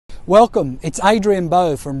Welcome, it's Adrian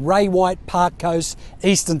Bo from Ray White Park Coast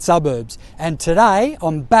Eastern Suburbs, and today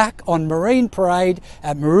I'm back on Marine Parade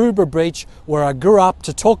at Maroubra Beach where I grew up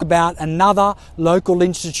to talk about another local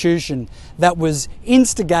institution that was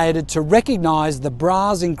instigated to recognise the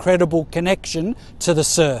Bra's incredible connection to the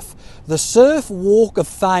surf. The Surf Walk of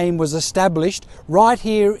Fame was established right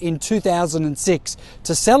here in 2006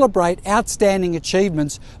 to celebrate outstanding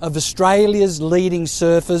achievements of Australia's leading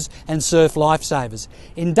surfers and surf lifesavers.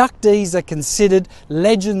 Inductees are considered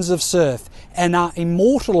legends of surf and are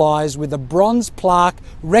immortalised with a bronze plaque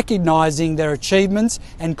recognising their achievements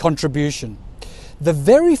and contribution. The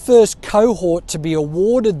very first cohort to be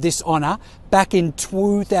awarded this honour back in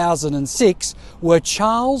 2006 were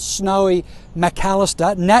Charles Snowy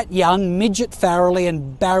McAlister, Nat Young, Midget Farrelly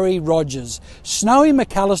and Barry Rodgers. Snowy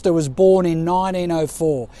McAlister was born in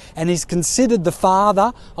 1904 and is considered the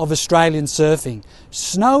father of Australian surfing.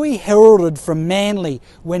 Snowy heralded from Manly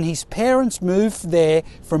when his parents moved there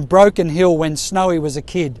from Broken Hill when Snowy was a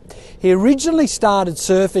kid. He originally started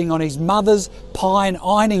surfing on his mother's pine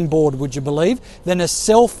ironing board, would you believe, then a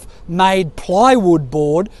self-made plywood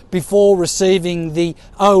board before receiving the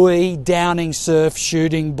OE Downing surf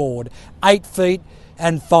shooting board, 8 feet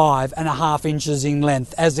and 5.5 inches in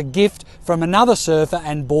length, as a gift from another surfer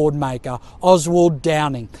and board maker, Oswald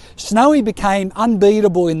Downing. Snowy became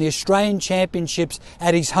unbeatable in the Australian Championships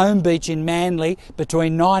at his home beach in Manly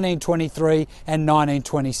between 1923 and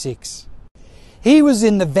 1926. He was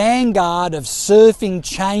in the vanguard of surfing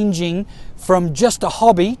changing from just a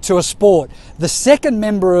hobby to a sport. The second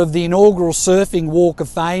member of the inaugural Surfing Walk of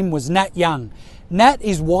Fame was Nat Young. Nat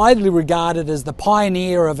is widely regarded as the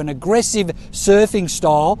pioneer of an aggressive surfing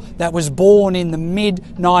style that was born in the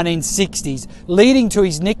mid-1960s, leading to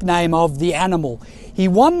his nickname of the Animal. He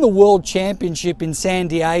won the World Championship in San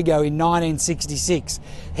Diego in 1966.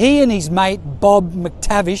 He and his mate Bob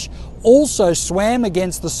McTavish also swam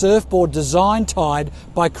against the surfboard design tide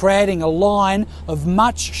by creating a line of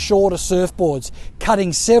much shorter surfboards,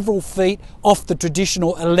 cutting several feet off the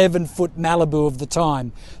traditional 11-foot Malibu of the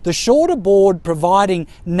time. The shorter board providing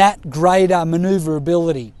Nat greater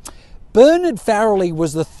manoeuvrability. Bernard Farrelly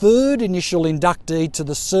was the third initial inductee to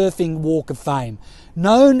the Surfing Walk of Fame.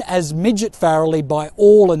 Known as Midget Farrelly by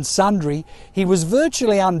all and sundry, he was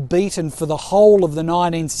virtually unbeaten for the whole of the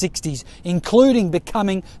 1960s, including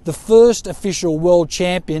becoming the first official world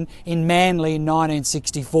champion in Manly in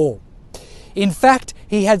 1964. In fact,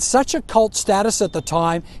 he had such a cult status at the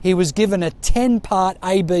time, he was given a 10-part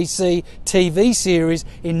ABC TV series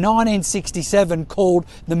in 1967 called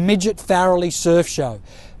The Midget Farrelly Surf Show.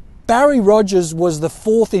 Barry Rodgers was the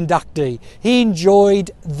fourth inductee. He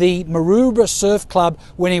enjoyed the Maroubra Surf Club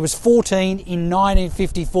when he was 14 in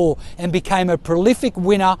 1954 and became a prolific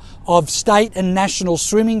winner of state and national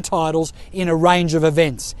swimming titles in a range of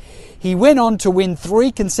events. He went on to win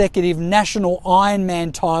 3 consecutive national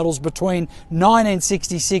Ironman titles between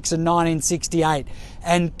 1966 and 1968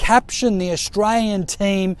 and captained the Australian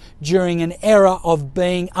team during an era of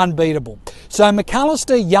being unbeatable. So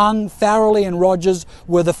McAlister, Young, Farrelly and Rodgers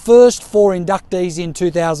were the first 4 inductees in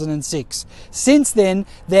 2006. Since then,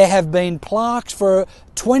 there have been plaques for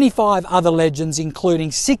 25 other legends,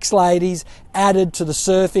 including 6 ladies, added to the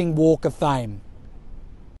Surfing Walk of Fame.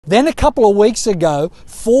 Then a couple of weeks ago,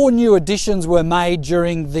 4 new additions were made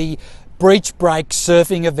during the Beach Break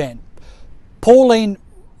surfing event. Pauline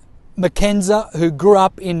Menczer, who grew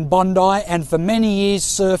up in Bondi and for many years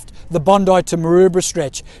surfed the Bondi to Maroubra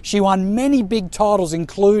stretch. She won many big titles,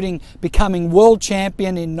 including becoming world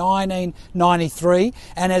champion in 1993,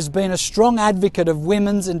 and has been a strong advocate of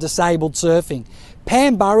women's and disabled surfing.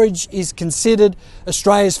 Pam Burridge is considered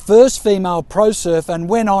Australia's first female pro surfer and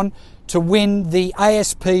went on to win the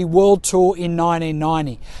ASP World Tour in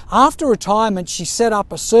 1990. After retirement, she set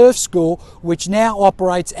up a surf school which now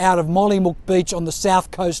operates out of Maroubra Beach on the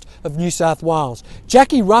south coast of New South Wales.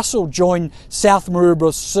 Jacqui joined South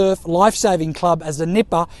Maroubra Surf Lifesaving Club as a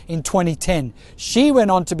nipper in 2010. She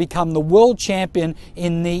went on to become the world champion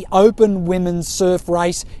in the Open Women's Surf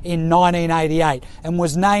Race in 1988 and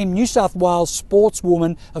was named New South Wales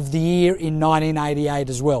Sportswoman of the Year in 1988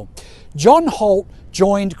 as well. John Holt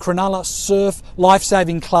joined Cronulla Surf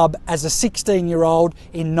Lifesaving Club as a 16-year-old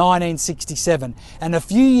in 1967 and a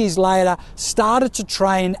few years later started to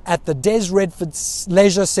train at the Des Redford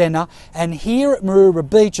Leisure Centre and here at Maroubra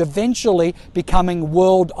Beach, eventually becoming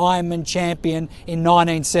World Ironman Champion in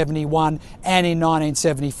 1971 and in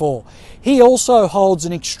 1974. He also holds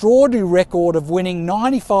an extraordinary record of winning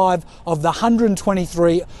 95 of the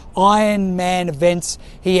 123 Ironman events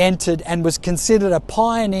he entered, and was considered a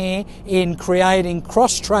pioneer in creating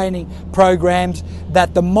cross-training programs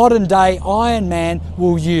that the modern day Ironman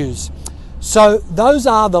will use. So those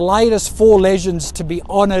are the latest 4 legends to be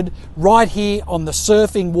honoured right here on the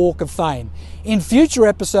Surfing Walk of Fame. In future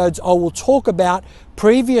episodes, I will talk about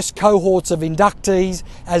previous cohorts of inductees,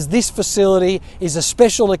 as this facility is a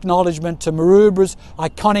special acknowledgement to Maroubra's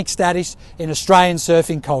iconic status in Australian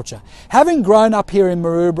surfing culture. Having grown up here in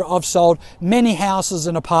Maroubra, I've sold many houses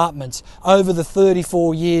and apartments over the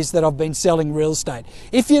 34 years that I've been selling real estate.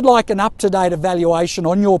 If you'd like an up-to-date evaluation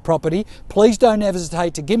on your property, please don't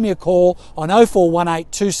hesitate to give me a call on 0418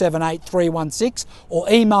 278 316 or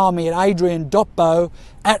email me at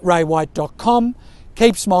adrian.bo@raywhite.com.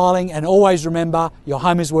 Keep smiling, and always remember, your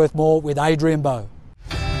home is worth more with Adrian Bo.